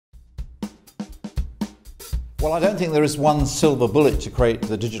Well, I don't think there is one silver bullet to create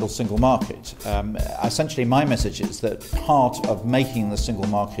the digital single market. Essentially, my message is that part of making the single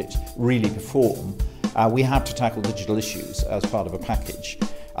market really perform, we have to tackle digital issues as part of a package.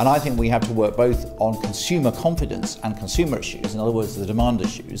 And I think we have to work both on consumer confidence and consumer issues, in other words, the demand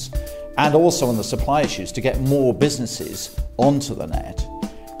issues, and also on the supply issues to get more businesses onto the net.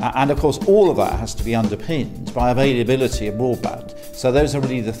 And of course, all of that has to be underpinned by availability of broadband. So those are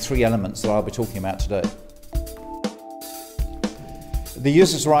really the three elements that I'll be talking about today. The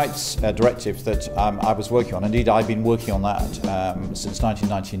Users' Rights Directive that I was working on, indeed I've been working on that since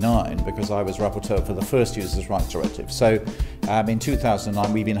 1999 because I was rapporteur for the first Users' Rights Directive. So in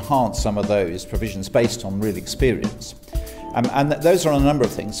 2009 we've enhanced some of those provisions based on real experience. And those are a number of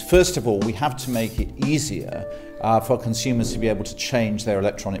things. First of all, we have to make it easier for consumers to be able to change their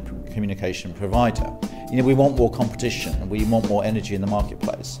electronic communication provider. You know, we want more competition and we want more energy in the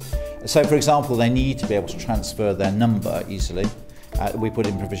marketplace. So for example, they need to be able to transfer their number easily. We put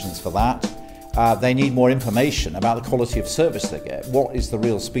in provisions for that. They need more information about the quality of service they get. What is the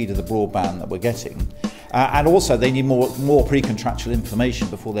real speed of the broadband that we're getting? And also they need more pre-contractual information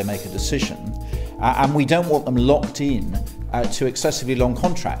before they make a decision. And we don't want them locked in to excessively long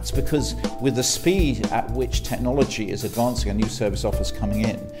contracts, because with the speed at which technology is advancing and new service offers coming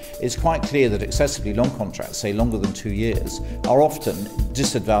in, it's quite clear that excessively long contracts, say longer than 2 years, are often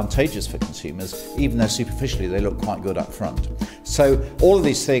disadvantageous for consumers, even though superficially they look quite good up front. So all of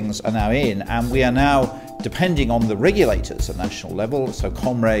these things are now in, and we are now depending on the regulators at national level, so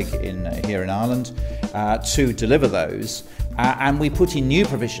Comreg here in Ireland, to deliver those. And we put in new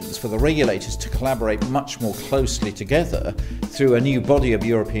provisions for the regulators to collaborate much more closely together through a new body of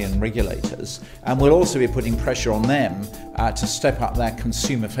European regulators. And we'll also be putting pressure on them to step up their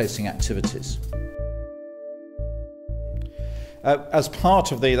consumer-facing activities. As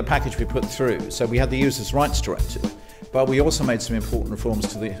part of the package we put through, so we had the Users' Rights Directive, but we also made some important reforms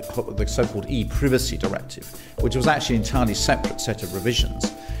to the so-called e-privacy directive, which was actually an entirely separate set of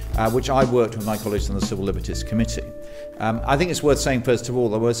revisions, which I worked with my colleagues on the Civil Liberties Committee. I think it's worth saying, first of all,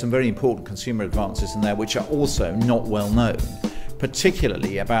 there were some very important consumer advances in there which are also not well known,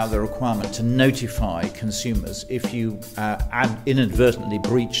 particularly about the requirement to notify consumers if you inadvertently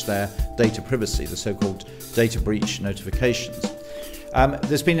breach their data privacy, the so-called data breach notifications.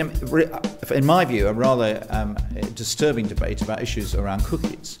 There's been, in my view, a rather disturbing debate about issues around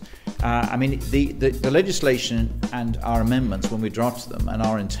cookies. I mean, the legislation and our amendments when we drafted them, and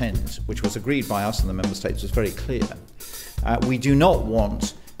our intent, which was agreed by us and the Member States, was very clear. We do not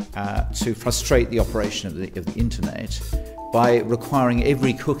want to frustrate the operation of the Internet by requiring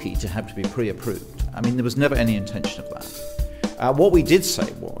every cookie to have to be pre-approved. I mean, there was never any intention of that. What we did say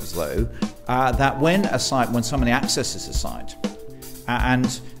was, though, that when somebody accesses a site,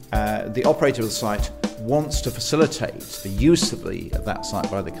 and the operator of the site wants to facilitate the use of that site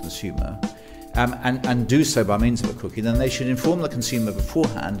by the consumer, and do so by means of a cookie, then they should inform the consumer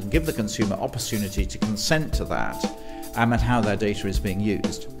beforehand and give the consumer opportunity to consent to that and how their data is being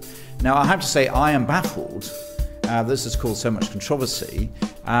used. Now, I have to say I am baffled. This has caused so much controversy.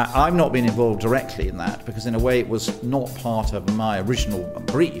 I've not been involved directly in that because in a way it was not part of my original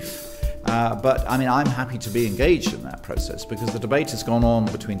brief. But I mean, I'm happy to be engaged in that process because the debate has gone on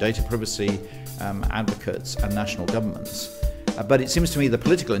between data privacy advocates and national governments. But it seems to me the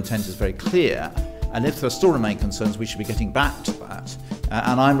political intent is very clear, and if there still remain concerns, we should be getting back to that.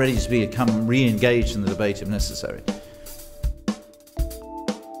 And I'm ready to become re-engaged in the debate if necessary.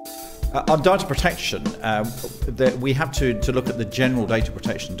 On data protection, we have to look at the General Data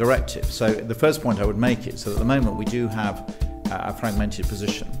Protection Directive. So the first point I would make is that at the moment we do have a fragmented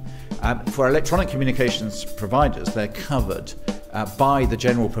position. For electronic communications providers, they're covered by the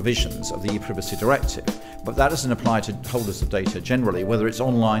general provisions of the e-privacy directive, but that doesn't apply to holders of data generally, whether it's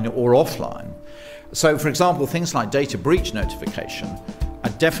online or offline. So, for example, things like data breach notification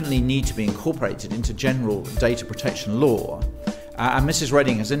definitely need to be incorporated into general data protection law. And Mrs.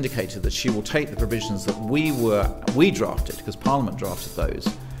 Reding has indicated that she will take the provisions that we drafted, because Parliament drafted those,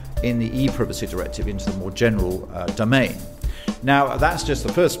 in the e-privacy directive into the more general domain. Now, that's just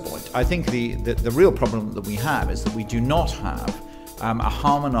the first point. I think the real problem that we have is that we do not have a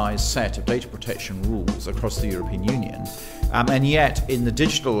harmonised set of data protection rules across the European Union. And yet, in the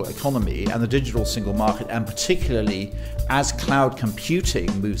digital economy and the digital single market, and particularly as cloud computing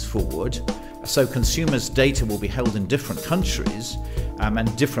moves forward, so consumers' data will be held in different countries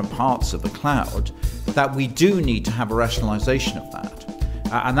and different parts of the cloud, that we do need to have a rationalisation of that.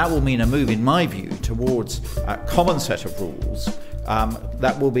 And that will mean a move, in my view, towards a common set of rules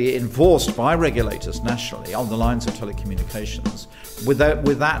that will be enforced by regulators nationally on the lines of telecommunications, with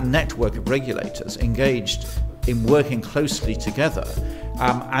that network of regulators engaged in working closely together,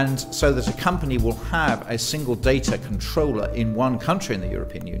 and so that a company will have a single data controller in one country in the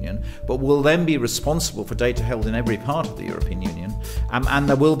European Union, but will then be responsible for data held in every part of the European Union, and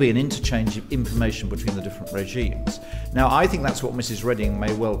there will be an interchange of information between the different regimes. Now, I think that's what Mrs. Reding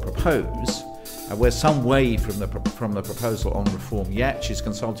may well propose. We're some way from the proposal on reform yet. She's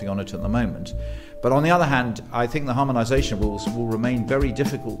consulting on it at the moment. But on the other hand, I think the harmonisation rules will remain very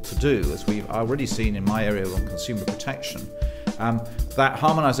difficult to do, as we've already seen in my area on consumer protection. That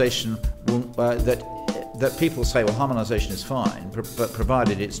harmonisation that people say, well, harmonisation is fine, but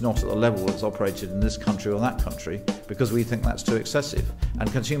provided it's not at the level that's operated in this country or that country, because we think that's too excessive. And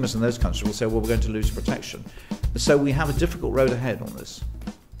consumers in those countries will say, well, we're going to lose protection. So we have a difficult road ahead on this.